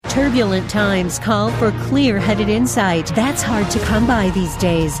Turbulent times call for clear-headed insight. That's hard to come by these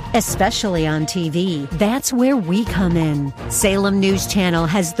days, especially on TV. That's where we come in. Salem News Channel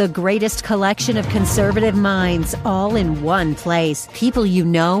has the greatest collection of conservative minds all in one place. People you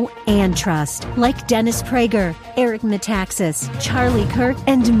know and trust, like Dennis Prager, Eric Metaxas, Charlie Kirk,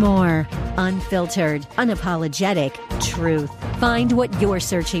 and more. Unfiltered, unapologetic truth. Find what you're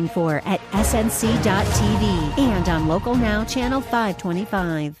searching for at snc.tv and on Local Now, Channel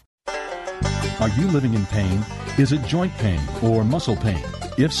 525. Are you living in pain? Is it joint pain or muscle pain?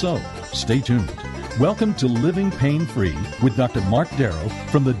 If so, stay tuned. Welcome to Living Pain Free with Dr. Mark Darrow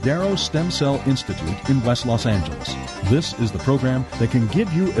from the Darrow Stem Cell Institute in West Los Angeles. This is the program that can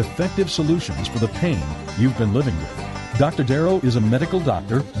give you effective solutions for the pain you've been living with. Dr. Darrow is a medical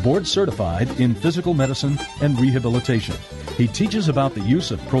doctor, board certified in physical medicine and rehabilitation. He teaches about the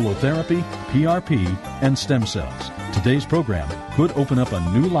use of prolotherapy, PRP, and stem cells. Today's program could open up a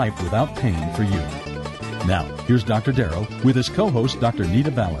new life without pain for you. Now, here's Dr. Darrow with his co-host, Dr.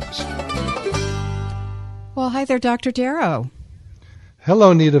 Nita Valens. Well, hi there, Dr. Darrow.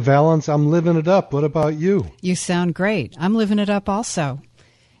 Hello, Nita Valens. I'm living it up. What about you? You sound great. I'm living it up also.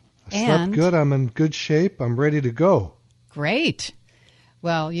 I slept good. I'm in good shape. I'm ready to go. Great.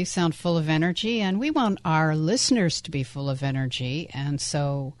 Well, you sound full of energy, and we want our listeners to be full of energy, and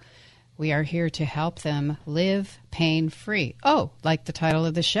so we are here to help them live pain-free. Oh, like the title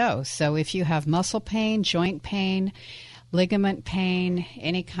of the show. So if you have muscle pain, joint pain, ligament pain,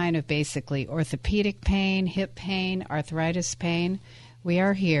 any kind of basically orthopedic pain, hip pain, arthritis pain, we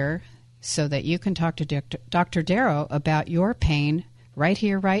are here so that you can talk to Dr. Darrow about your pain right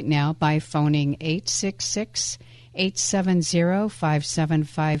here, right now by phoning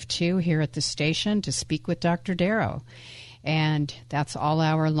 866-870-5752 here at the station to speak with Dr. Darrow. And that's all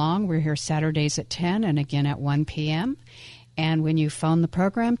hour long. We're here Saturdays at 10 and again at 1 p.m. And when you phone the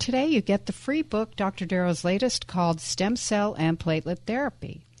program today, you get the free book, Dr. Darrow's latest, called Stem Cell and Platelet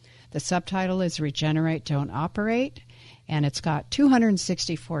Therapy. The subtitle is Regenerate, Don't Operate, and it's got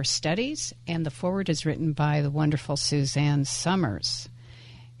 264 studies, and the foreword is written by the wonderful Suzanne Summers.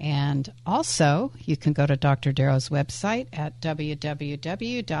 And also, you can go to Dr. Darrow's website at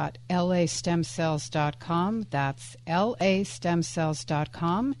www.lastemcells.com. That's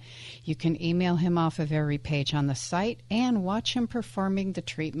lastemcells.com. You can email him off of every page on the site and watch him performing the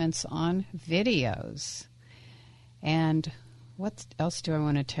treatments on videos. And what else do I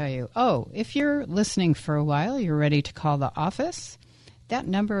want to tell you? Oh, if you're listening for a while, you're ready to call the office. That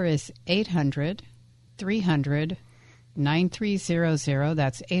number is 800-300-9300.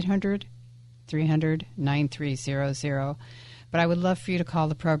 That's 800-300-9300. But I would love for you to call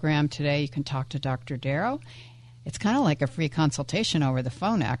the program today. You can talk to Dr. Darrow. It's kind of like a free consultation over the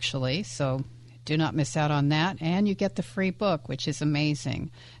phone, actually, so do not miss out on that. And you get the free book, which is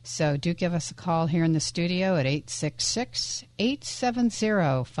amazing. So do give us a call here in the studio at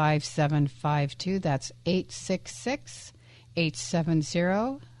 866-870-5752. That's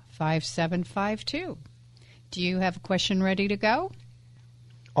 866-870-5752. Do you have a question ready to go?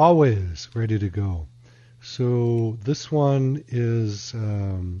 Always ready to go. So this one is,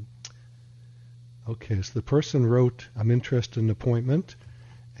 okay, so the person wrote, I'm interested in an appointment,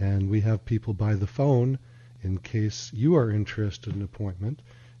 and we have people by the phone in case you are interested in an appointment.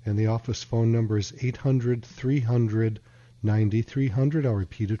 And the office phone number is 800-300-9300. I'll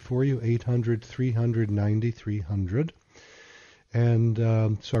repeat it for you, 800-300-9300. And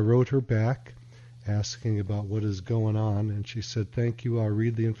so I wrote her back, asking about what is going on, and she said, thank you, I'll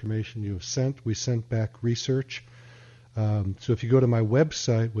read the information you have sent. We sent back research. So if you go to my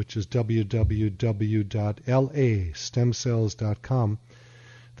website, which is www.lastemcells.com,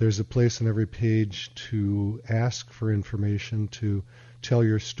 there's a place on every page to ask for information, to tell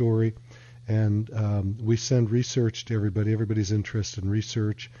your story, and we send research to everybody. Everybody's interested in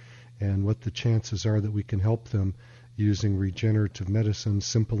research and what the chances are that we can help them using regenerative medicine,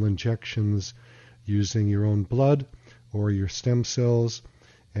 simple injections, using your own blood or your stem cells,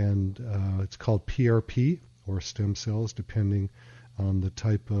 and it's called PRP or stem cells, depending on the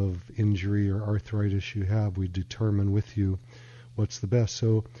type of injury or arthritis you have. We determine with you what's the best.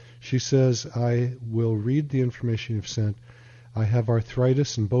 So she says, I will read the information you've sent. I have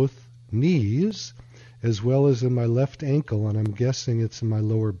arthritis in both knees as well as in my left ankle, and I'm guessing it's in my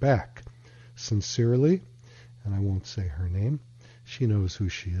lower back. Sincerely, and I won't say her name. She knows who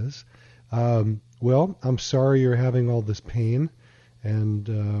she is. Well, I'm sorry you're having all this pain.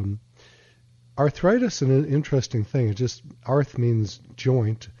 And arthritis is an interesting thing. It just, arth means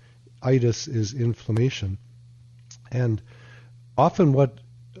joint. Itis is inflammation. And often what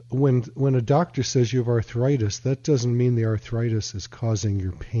when a doctor says you have arthritis, that doesn't mean the arthritis is causing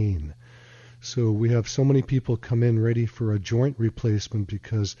your pain. So we have so many people come in ready for a joint replacement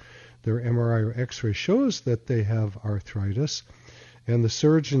because their MRI or X-ray shows that they have arthritis, and the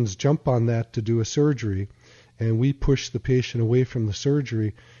surgeons jump on that to do a surgery, and we push the patient away from the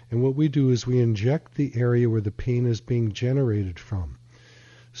surgery, and what we do is we inject the area where the pain is being generated from.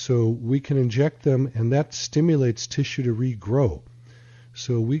 So we can inject them, and that stimulates tissue to regrow.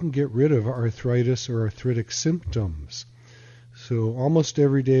 So we can get rid of arthritis or arthritic symptoms. So almost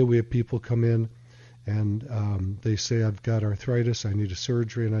every day we have people come in and they say, I've got arthritis, I need a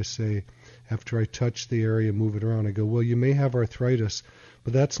surgery, and I say, after I touch the area, move it around, I go, well, you may have arthritis,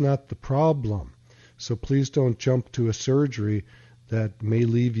 but that's not the problem. So please don't jump to a surgery that may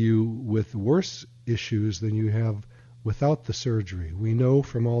leave you with worse issues than you have without the surgery. We know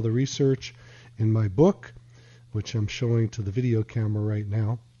from all the research in my book, which I'm showing to the video camera right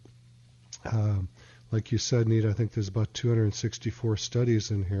now, like you said, Nita, I think there's about 264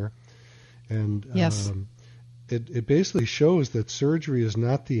 studies in here. And yes. It basically shows that surgery is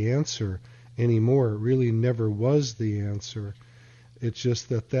not the answer anymore. It really never was the answer. It's just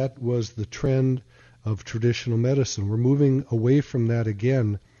that was the trend of traditional medicine. We're moving away from that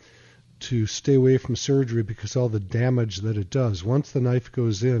again to stay away from surgery because all the damage that it does. Once the knife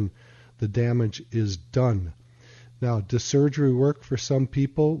goes in, the damage is done. Now, does surgery work for some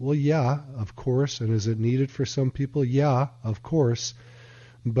people? Well, yeah, of course. And is it needed for some people? Yeah, of course.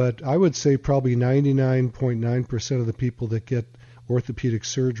 But I would say probably 99.9% of the people that get orthopedic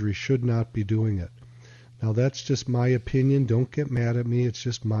surgery should not be doing it. Now, that's just my opinion. Don't get mad at me. It's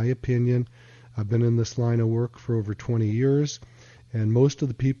just my opinion. I've been in this line of work for over 20 years, and most of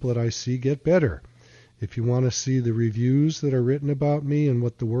the people that I see get better. If you want to see the reviews that are written about me and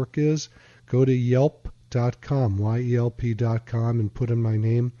what the work is, go to Yelp.com, YELP.com, and put in my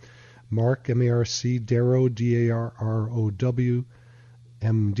name, Mark, M-A-R-C, Darrow, D-A-R-R-O-W,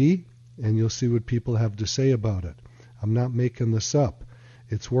 M-D, and you'll see what people have to say about it. I'm not making this up.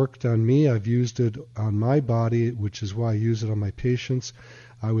 It's worked on me. I've used it on my body, which is why I use it on my patients.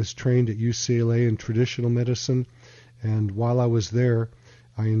 I was trained at UCLA in traditional medicine, and while I was there,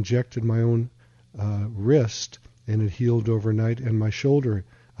 I injected my own wrist, and it healed overnight, and my shoulder,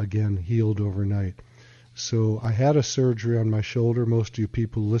 again, healed overnight. So I had a surgery on my shoulder. Most of you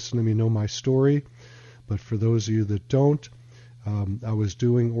people who listen to me know my story, but for those of you that don't, I was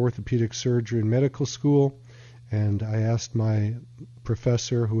doing orthopedic surgery in medical school, and I asked my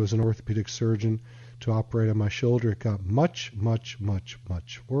professor, who was an orthopedic surgeon, to operate on my shoulder. It got much, much, much,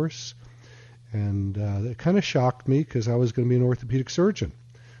 much worse, and it kind of shocked me because I was going to be an orthopedic surgeon.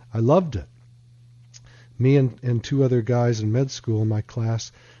 I loved it. Me and two other guys in med school in my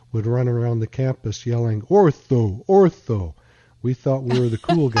class would run around the campus yelling, "Ortho, ortho." We thought we were the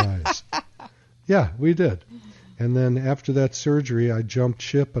cool guys. Yeah, we did. And then after that surgery, I jumped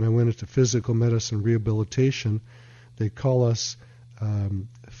ship and I went into physical medicine rehabilitation. They call us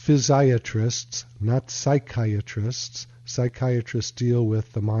physiatrists, not psychiatrists. Psychiatrists deal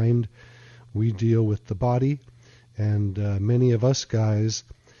with the mind. We deal with the body. And many of us guys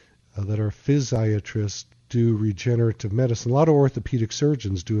that are physiatrists do regenerative medicine. A lot of orthopedic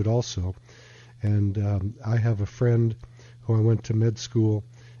surgeons do it also. And I have a friend who I went to med school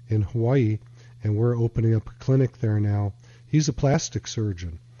in Hawaii, and we're opening up a clinic there now. He's a plastic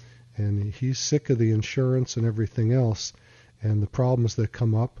surgeon, and he's sick of the insurance and everything else and the problems that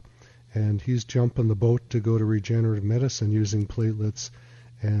come up, and he's jumping the boat to go to regenerative medicine using platelets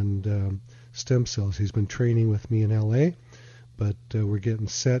and stem cells. He's been training with me in LA, but we're getting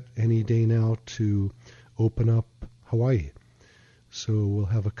set any day now to open up Hawaii. So we'll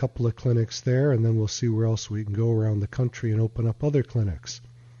have a couple of clinics there, and then we'll see where else we can go around the country and open up other clinics.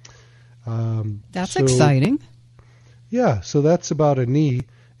 That's exciting. Yeah, so that's about a knee.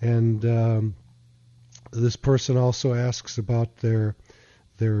 And this person also asks about their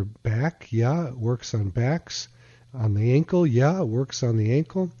back. Yeah, it works on backs. On the ankle, yeah, it works on the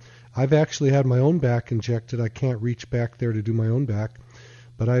ankle. I've actually had my own back injected. I can't reach back there to do my own back.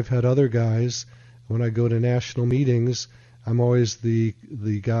 But I've had other guys, when I go to national meetings, I'm always the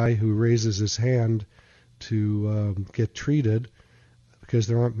guy who raises his hand to get treated, because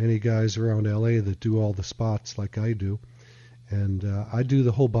there aren't many guys around LA that do all the spots like I do. And I do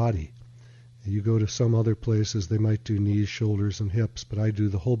the whole body. You go to some other places, they might do knees, shoulders, and hips, but I do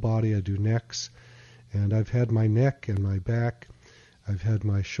the whole body. I do necks. And I've had my neck and my back. I've had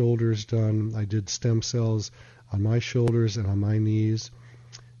my shoulders done. I did stem cells on my shoulders and on my knees.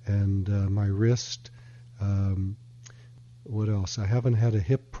 And my wrist. What else? I haven't had a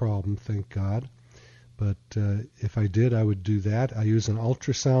hip problem, thank God. But if I did, I would do that. I use an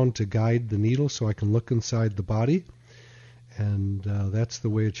ultrasound to guide the needle so I can look inside the body, and that's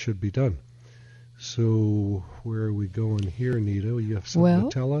the way it should be done. So where are we going here, Nita? You have something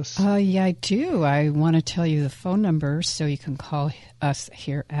to tell us? Yeah, I do. I want to tell you the phone number so you can call us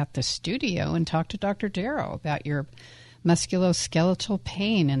here at the studio and talk to Dr. Darrow about your musculoskeletal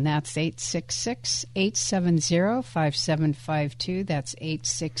pain, and that's 866-870-5752. That's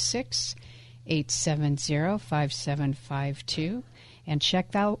 866-870-5752. And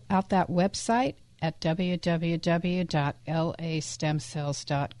check out that website at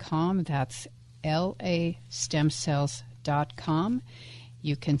www.lastemcells.com. That's lastemcells.com.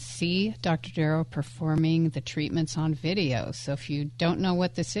 You can see Dr. Darrow performing the treatments on video. So if you don't know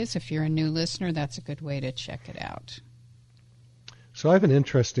what this is, if you're a new listener, that's a good way to check it out. So I have an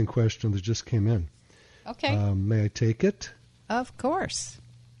interesting question that just came in. Okay. May I take it? Of course.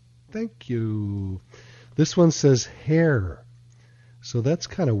 Thank you. This one says hair. So that's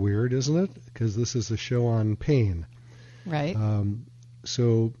kind of weird, isn't it? Because this is a show on pain. Right.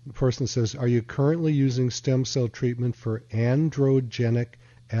 So the person says, are you currently using stem cell treatment for androgenic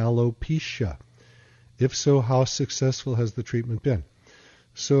alopecia? If so, how successful has the treatment been?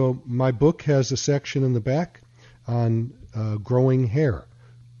 So my book has a section in the back on growing hair.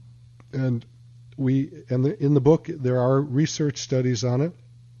 And in the book, there are research studies on it.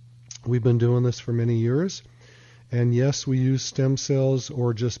 We've been doing this for many years. And yes, we use stem cells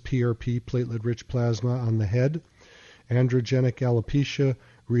or just PRP, platelet-rich plasma, on the head. Androgenic alopecia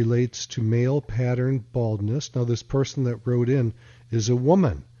relates to male pattern baldness. Now, this person that wrote in is a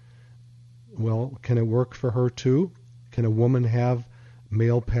woman. Well, can it work for her too? Can a woman have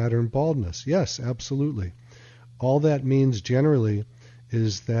male pattern baldness? Yes, absolutely. All that means generally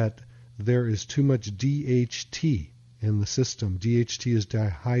is that there is too much DHT in the system. DHT is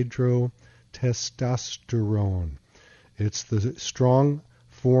dihydrotestosterone. It's the strong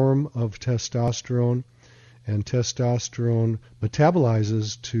form of testosterone, and testosterone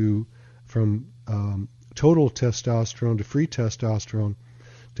metabolizes from total testosterone to free testosterone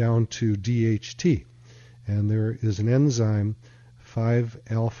down to DHT. And there is an enzyme,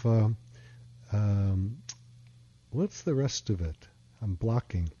 5-alpha, what's the rest of it? I'm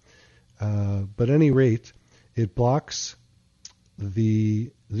blocking. But at any rate, it blocks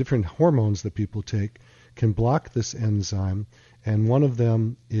the different hormones that people take, can block this enzyme, and one of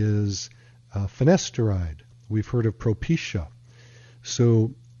them is finasteride. We've heard of Propecia.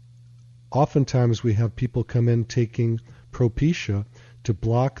 So oftentimes we have people come in taking Propecia to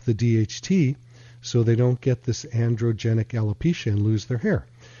block the DHT so they don't get this androgenic alopecia and lose their hair.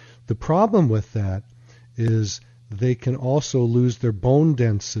 The problem with that is they can also lose their bone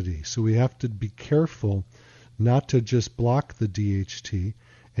density. So we have to be careful not to just block the DHT.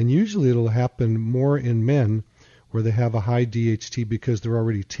 And usually it'll happen more in men where they have a high DHT because they're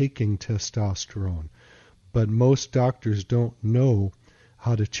already taking testosterone. But most doctors don't know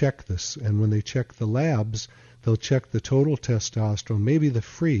how to check this. And when they check the labs, they'll check the total testosterone, maybe the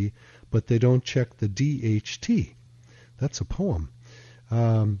free, but they don't check the DHT. That's a poem.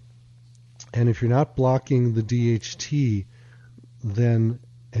 And if you're not blocking the DHT, and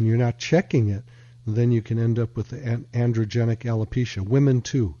you're not checking it, then you can end up with androgenic alopecia. Women,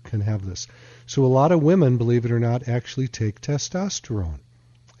 too, can have this. So a lot of women, believe it or not, actually take testosterone.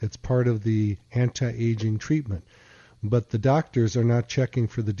 It's part of the anti-aging treatment. But the doctors are not checking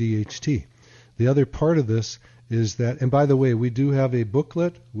for the DHT. The other part of this is that, and by the way, we do have a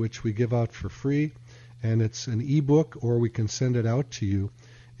booklet which we give out for free, and it's an e-book, or we can send it out to you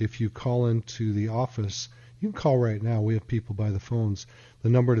if you call into the office. You can call right now. We have people by the phones. The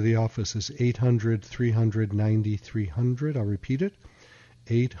number to the office is 800-300-9300. I'll repeat it,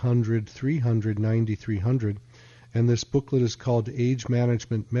 800-300-9300. And this booklet is called Age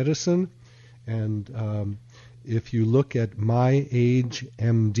Management Medicine. And if you look at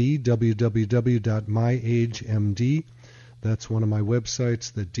MyAgeMD, www.myagemd, that's one of my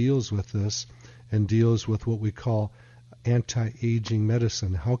websites that deals with this and deals with what we call anti-aging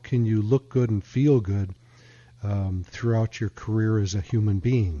medicine. How can you look good and feel good throughout your career as a human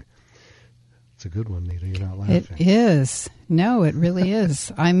being? It's a good one, Nita. You're not laughing. It is. No, it really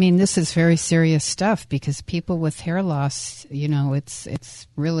is. I mean, this is very serious stuff because people with hair loss, it's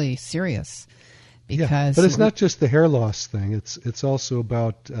really serious. Because but it's not just the hair loss thing. It's also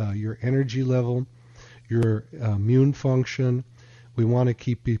about your energy level, your immune function. We want to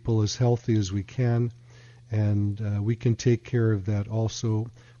keep people as healthy as we can, and we can take care of that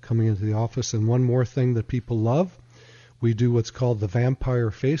also coming into the office. And one more thing that people love, we do what's called the vampire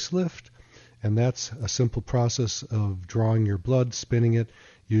facelift, and that's a simple process of drawing your blood, spinning it,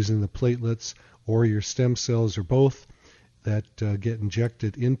 using the platelets, or your stem cells, or both, that get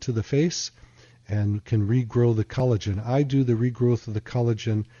injected into the face and can regrow the collagen. I do the regrowth of the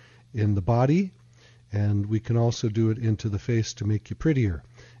collagen in the body, and we can also do it into the face to make you prettier.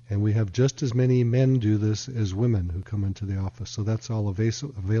 And we have just as many men do this as women who come into the office. So that's all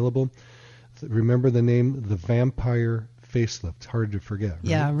available. Remember the name, the Vampire Facelift. It's hard to forget. Right?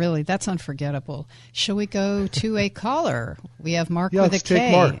 Yeah, really, that's unforgettable. Shall we go to a caller? We have Mark with a K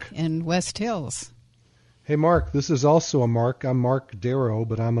K Mark in West Hills. Hey, Mark, this is also a Mark. I'm Mark Darrow,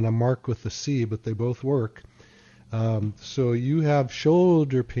 but I'm a Mark with the C, but they both work. So you have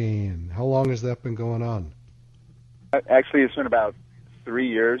shoulder pain. How long has that been going on? Actually, it's been about 3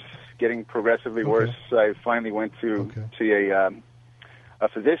 years, getting progressively worse. I finally went to see a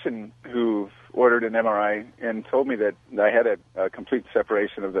physician who ordered an MRI and told me that I had a complete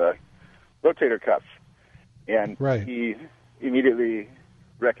separation of the rotator cuff. And he immediately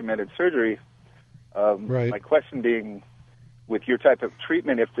recommended surgery. My question being, with your type of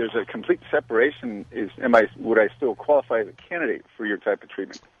treatment, if there's a complete separation, would I still qualify as a candidate for your type of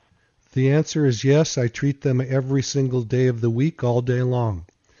treatment? The answer is yes. I treat them every single day of the week, all day long.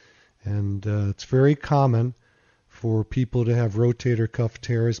 And it's very common for people to have rotator cuff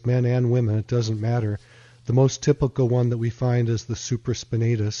tears, men and women, it doesn't matter. The most typical one that we find is the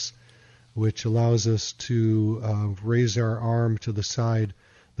supraspinatus, which allows us to raise our arm to the side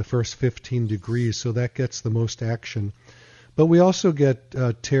the first 15 degrees, so that gets the most action. But we also get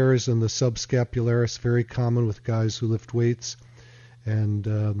tears in the subscapularis, very common with guys who lift weights,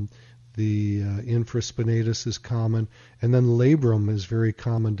 and the infraspinatus is common, and then labrum is very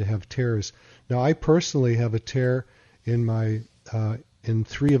common to have tears. Now, I personally have a tear in my in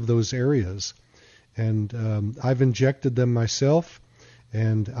 3 of those areas, and I've injected them myself,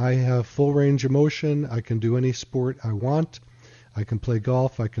 and I have full range of motion. I can do any sport I want. I can play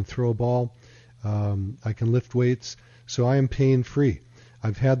golf. I can throw a ball. I can lift weights. So I am pain-free.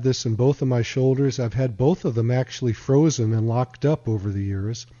 I've had this in both of my shoulders. I've had both of them actually frozen and locked up over the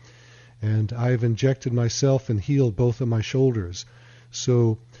years. And I've injected myself and healed both of my shoulders.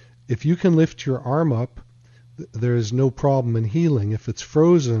 So if you can lift your arm up, there is no problem in healing. If it's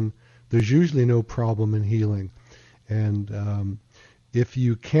frozen, there's usually no problem in healing. And if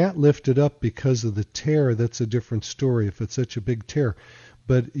you can't lift it up because of the tear, that's a different story, if it's such a big tear.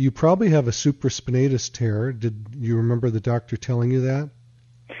 But you probably have a supraspinatus tear. Did you remember the doctor telling you that?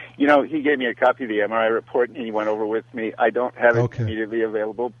 You know, he gave me a copy of the MRI report, and he went over with me. I don't have it immediately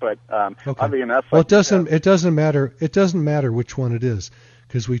available, but oddly enough... Well, it doesn't matter. It doesn't matter which one it is,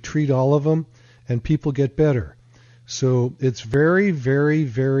 because we treat all of them, and people get better. So it's very, very,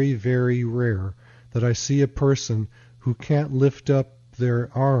 very, very rare that I see a person who can't lift up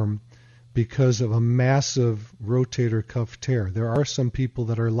their arm because of a massive rotator cuff tear. There are some people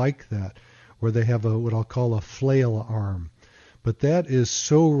that are like that, where they have what I'll call a flail arm. But that is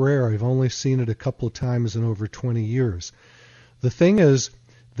so rare. I've only seen it a couple of times in over 20 years. The thing is,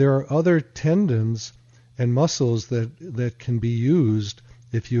 there are other tendons and muscles that can be used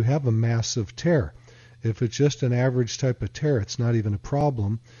if you have a massive tear. If it's just an average type of tear, it's not even a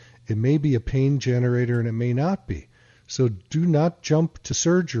problem. It may be a pain generator and it may not be. So do not jump to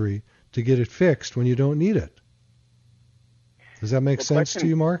surgery to get it fixed when you don't need it. Does that make sense to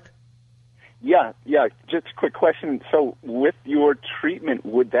you, Mark? Yeah. Just a quick question. So with your treatment,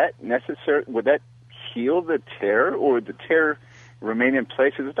 would that heal the tear, or would the tear remain in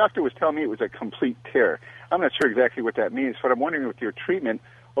place? The doctor was telling me it was a complete tear. I'm not sure exactly what that means, but I'm wondering with your treatment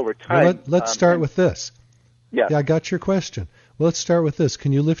over time... Well, let's start with this. Yeah, I got your question. Well, let's start with this.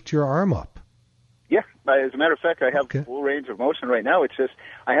 Can you lift your arm up? Yeah. As a matter of fact, I have full range of motion right now. It's just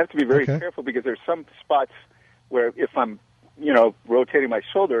I have to be very careful because there's some spots where if I'm rotating my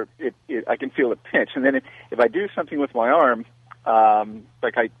shoulder, I can feel a pinch. And then if I do something with my arm,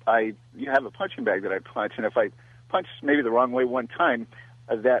 like you have a punching bag that I punch, and if I punch maybe the wrong way one time,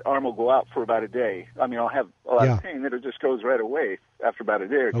 that arm will go out for about a day. I mean, I'll have a lot of pain that it just goes right away after about a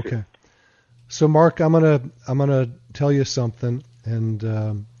day or two. Okay. So, Mark, I'm gonna tell you something, and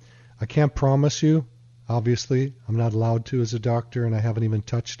I can't promise you. Obviously, I'm not allowed to as a doctor, and I haven't even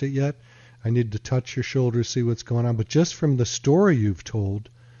touched it yet. I need to touch your shoulder, see what's going on. But just from the story you've told,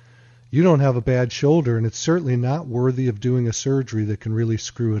 you don't have a bad shoulder, and it's certainly not worthy of doing a surgery that can really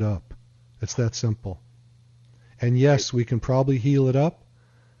screw it up. It's that simple. And yes, we can probably heal it up,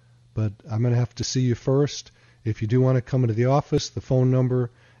 but I'm going to have to see you first. If you do want to come into the office, the phone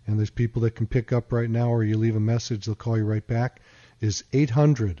number, and there's people that can pick up right now, or you leave a message, they'll call you right back, is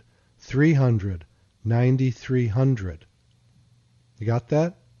 800-300-9300. You got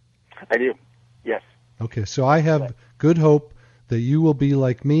that? I do, yes. Okay, so I have good hope that you will be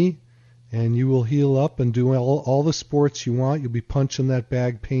like me and you will heal up and do all the sports you want. You'll be punching that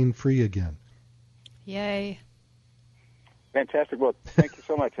bag pain-free again. Yay. Fantastic. Well, thank you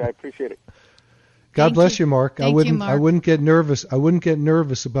so much. I appreciate it. God bless you, Mark. Thank you, Mark. I wouldn't get nervous. I wouldn't get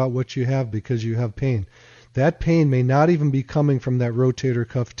nervous about what you have because you have pain. That pain may not even be coming from that rotator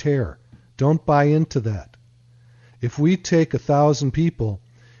cuff tear. Don't buy into that. If we take 1,000 people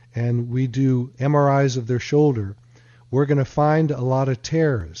and we do MRIs of their shoulder, we're going to find a lot of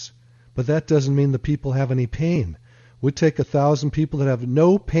tears. But that doesn't mean the people have any pain. We take 1,000 people that have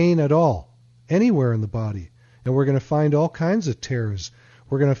no pain at all, anywhere in the body, and we're going to find all kinds of tears.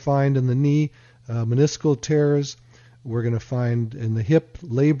 We're going to find in the knee meniscal tears. We're going to find in the hip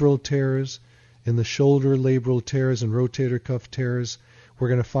labral tears, in the shoulder labral tears and rotator cuff tears. We're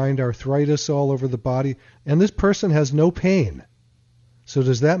going to find arthritis all over the body. And this person has no pain. So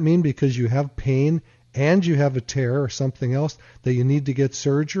does that mean because you have pain and you have a tear or something else that you need to get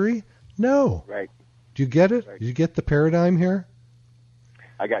surgery? No. Right. Do you get it? Right. Do you get the paradigm here?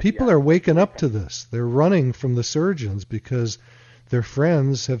 I got People are waking up to this. They're running from the surgeons because their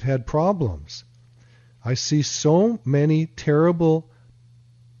friends have had problems. I see so many terrible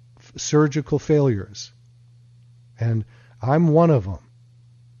surgical failures, and I'm one of them.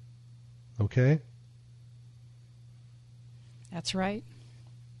 Okay? That's right.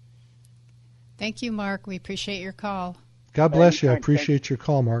 Thank you, Mark. We appreciate your call. God bless you. I appreciate your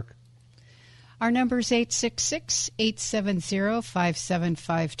call, Mark. Our number is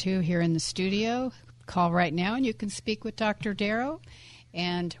 866-870-5752 here in the studio. Call right now and you can speak with Dr. Darrow.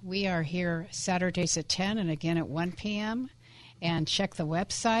 And we are here Saturdays at 10 and again at 1 p.m. And check the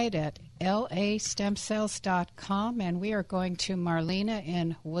website at lastemcells.com. And we are going to Marlena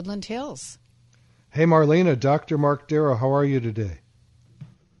in Woodland Hills. Hey, Marlena, Dr. Mark Darrow, how are you today?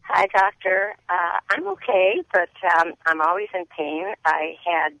 Hi, doctor. I'm okay, but I'm always in pain. I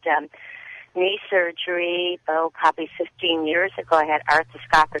had knee surgery, probably 15 years ago. I had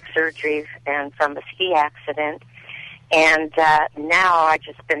arthroscopic surgery and from a ski accident. And now I've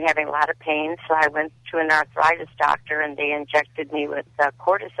just been having a lot of pain, so I went to an arthritis doctor, and they injected me with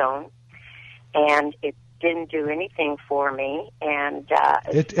cortisone, and it didn't do anything for me. And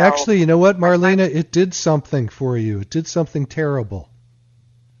actually, you know what, Marlena? It did something for you. It did something terrible.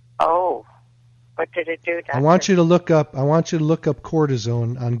 Oh, what did it do, doctor? I want you to look up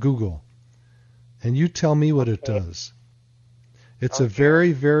cortisone on Google, and you tell me what it does. It's a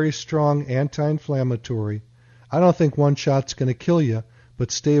very, very strong anti-inflammatory. I don't think one shot's going to kill you,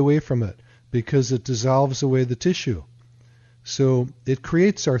 but stay away from it because it dissolves away the tissue. So it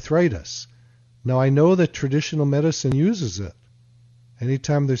creates arthritis. Now, I know that traditional medicine uses it.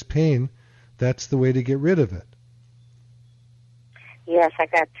 Anytime there's pain, that's the way to get rid of it. Yes, I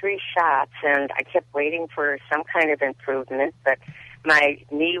got 3 shots, and I kept waiting for some kind of improvement, but my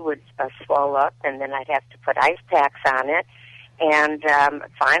knee would swell up, and then I'd have to put ice packs on it. And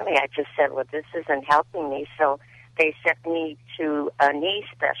finally, I just said, well, this isn't helping me. So they sent me to a knee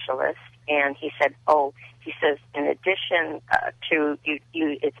specialist, and he said, in addition to you,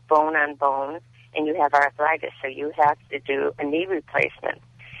 it's bone on bone, and you have arthritis, so you have to do a knee replacement.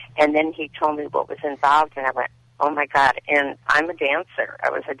 And then he told me what was involved, and I went, oh, my God. And I'm a dancer. I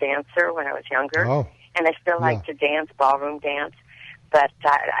was a dancer when I was younger, and I still like to dance, ballroom dance, but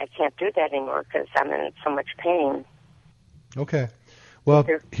I can't do that anymore because I'm in so much pain. Okay. Well,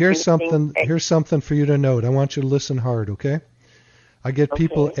 here's something for you to note. I want you to listen hard, okay? I get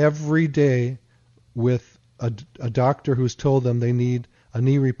people every day with a doctor who's told them they need a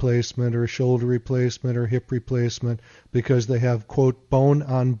knee replacement or a shoulder replacement or hip replacement because they have, quote, bone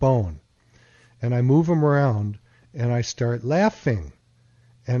on bone. And I move them around and I start laughing.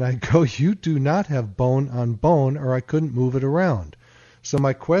 And I go, you do not have bone on bone or I couldn't move it around. So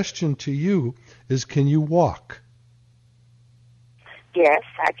my question to you is, can you walk? Yes,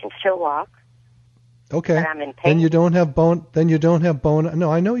 I can still walk. Okay. But I'm in pain. Then you don't have bone. No,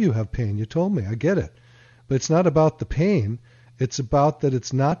 I know you have pain. You told me. I get it. But it's not about the pain. It's about that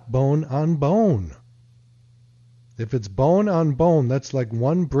it's not bone on bone. If it's bone on bone, that's like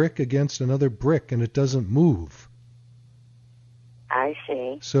one brick against another brick, and it doesn't move. I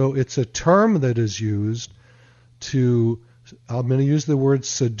see. So it's a term that is used to, I'm going to use the word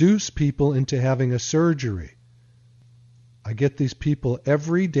seduce people into having a surgery. I get these people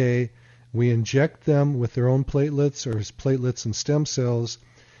every day. We inject them with their own platelets or platelets and stem cells,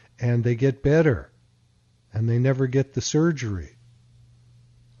 and they get better, and they never get the surgery.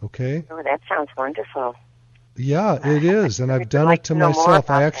 Okay? Oh, that sounds wonderful. Yeah, it is, and I've done it to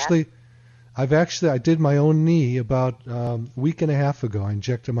myself. I did my own knee about a week and a half ago. I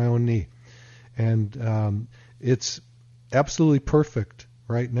injected my own knee, and it's absolutely perfect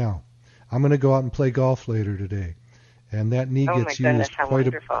right now. I'm going to go out and play golf later today. And that knee gets used quite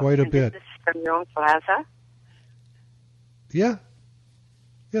a bit. Is this from your own plaza? Yeah.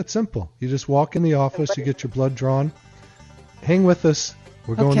 Yeah, it's simple. You just walk in the office, you get your blood drawn. Hang with us.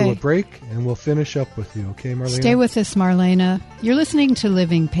 We're going to a break, and we'll finish up with you. Okay, Marlena? Stay with us, Marlena. You're listening to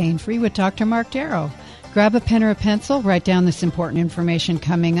Living Pain-Free with Dr. Mark Darrow. Grab a pen or a pencil. Write down this important information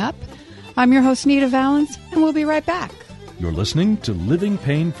coming up. I'm your host, Nita Valens, and we'll be right back. You're listening to Living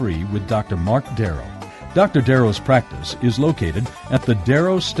Pain-Free with Dr. Mark Darrow. Dr. Darrow's practice is located at the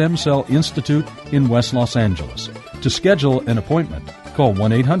Darrow Stem Cell Institute in West Los Angeles. To schedule an appointment, call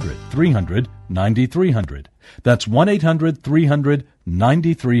 1-800-300-9300. That's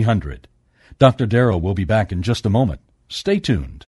 1-800-300-9300. Dr. Darrow will be back in just a moment. Stay tuned.